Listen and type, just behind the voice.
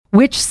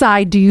Which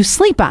side do you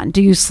sleep on?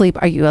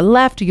 Are you a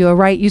left? Are you a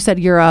right? You said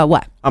you're a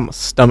what? I'm a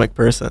stomach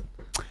person.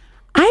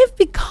 I have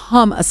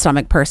become a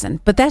stomach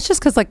person, but that's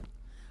just because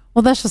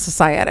that's just a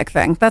sciatic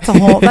thing. That's a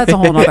whole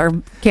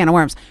other can of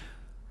worms.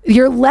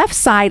 Your left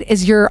side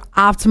is your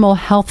optimal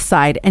health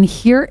side. And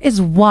here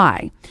is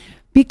why.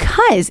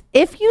 Because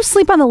if you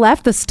sleep on the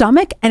left, the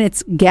stomach and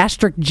its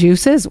gastric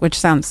juices, which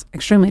sounds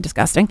extremely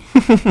disgusting,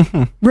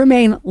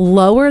 remain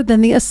lower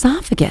than the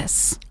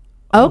esophagus.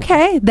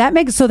 Okay.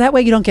 So that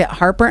way you don't get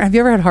heartburn. Have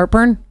you ever had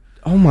heartburn?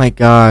 Oh my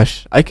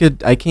gosh. I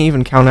can't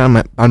even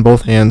count on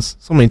both hands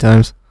so many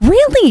times.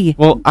 Really?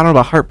 Well, I don't know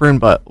about heartburn,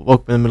 but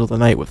woke up in the middle of the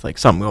night with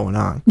something going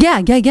on.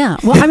 Yeah.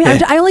 Well, I mean,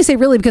 I only say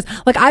really because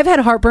I've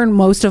had heartburn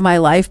most of my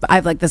life, but I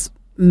have this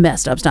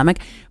messed up stomach,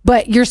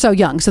 but you're so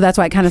young, so that's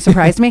why it kind of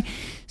surprised me.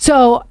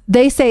 So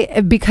they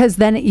say because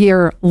then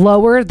it's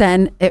lower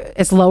than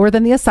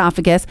the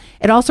esophagus.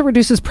 It also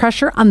reduces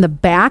pressure on the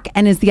back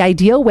and is the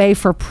ideal way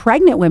for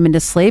pregnant women to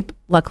sleep.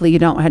 Luckily, you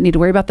don't need to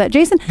worry about that,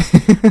 Jason.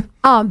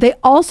 They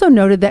also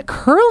noted that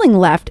curling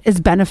left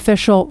is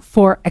beneficial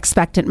for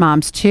expectant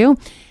moms too,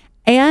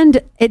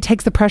 and it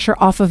takes the pressure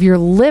off of your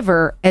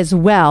liver as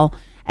well,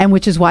 and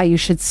which is why you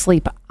should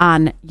sleep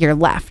on your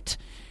left.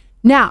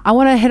 Now, I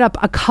want to hit up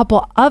a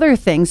couple other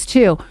things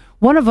too.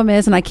 One of them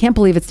is, and I can't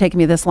believe it's taken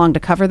me this long to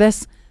cover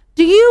this.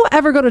 Do you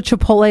ever go to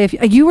Chipotle?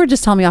 If you were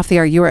just telling me off the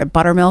air, you were at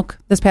Buttermilk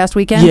this past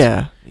weekend?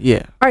 Yeah.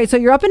 All right, so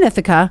you're up in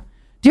Ithaca.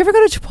 Do you ever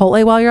go to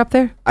Chipotle while you're up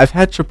there? I've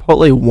had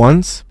Chipotle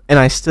once, and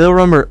I still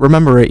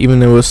remember it,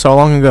 even though it was so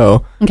long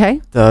ago.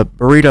 Okay. The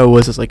burrito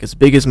was as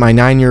big as my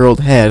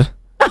 9-year-old head,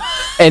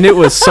 and it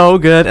was so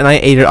good, and I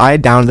ate it. I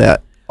downed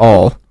that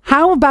all.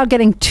 How about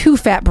getting 2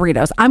 fat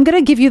burritos? I'm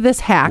going to give you this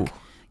hack. Ooh.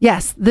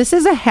 Yes, this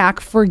is a hack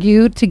for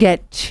you to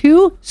get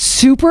 2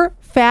 super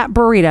fat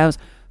burritos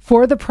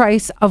for the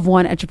price of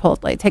one at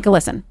Chipotle. Take a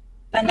listen.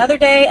 Another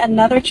day,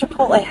 another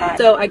Chipotle hack.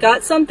 So I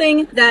got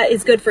something that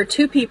is good for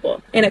 2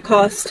 people, and it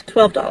cost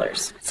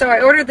 $12. So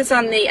I ordered this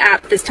on the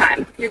app this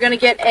time. You're going to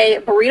get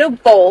a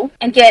burrito bowl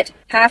and get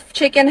half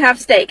chicken, half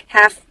steak,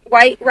 half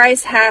white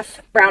rice,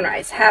 half brown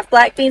rice, half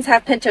black beans,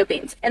 half pinto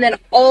beans, and then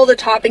all the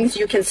toppings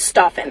you can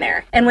stuff in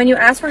there. And when you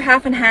ask for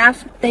half and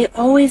half, they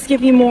always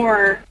give you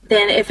more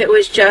than if it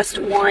was just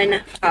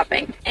one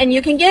topping. And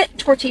you can get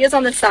tortillas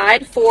on the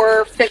side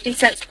for 50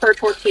 cents per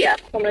tortilla.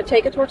 So I'm going to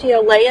take a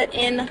tortilla, lay it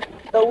in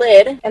the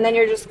lid, and then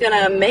you're just going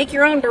to make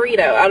your own burrito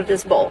out of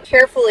this bowl.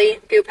 Carefully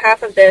scoop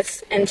half of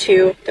this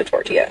into the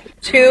tortilla.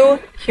 2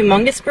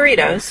 humongous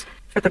burritos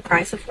for the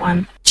price of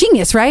one.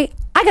 Genius, right?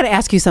 I got to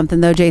ask you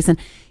something though, Jason.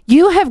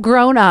 You have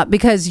grown up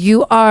because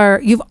you've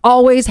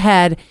always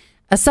had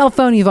a cell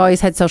phone. You've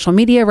always had social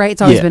media, right?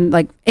 It's always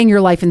been in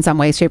your life in some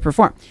way, shape, or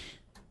form.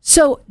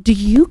 So do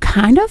you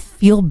kind of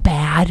feel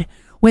bad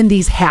when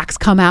these hacks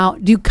come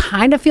out? Do you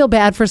kind of feel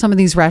bad for some of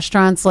these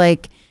restaurants?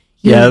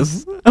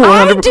 Yes,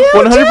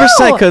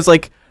 100%.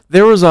 Because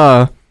there was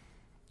I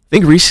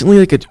think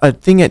recently a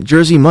thing at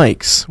Jersey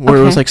Mike's where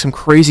it was some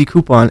crazy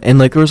coupon, and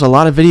there was a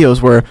lot of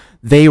videos where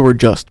they were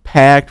just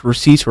packed.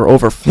 Receipts were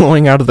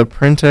overflowing out of the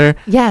printer.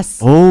 Yes.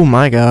 Oh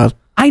my God.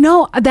 I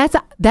know.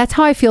 That's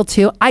how I feel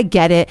too. I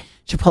get it.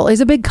 Chipotle is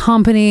a big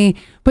company,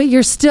 but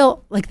you're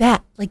still like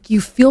that.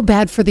 You feel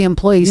bad for the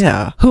employees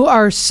who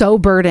are so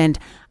burdened.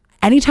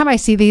 Anytime I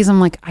see these, I'm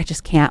like, I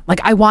just can't.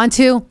 I want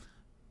to,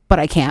 but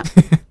I can't.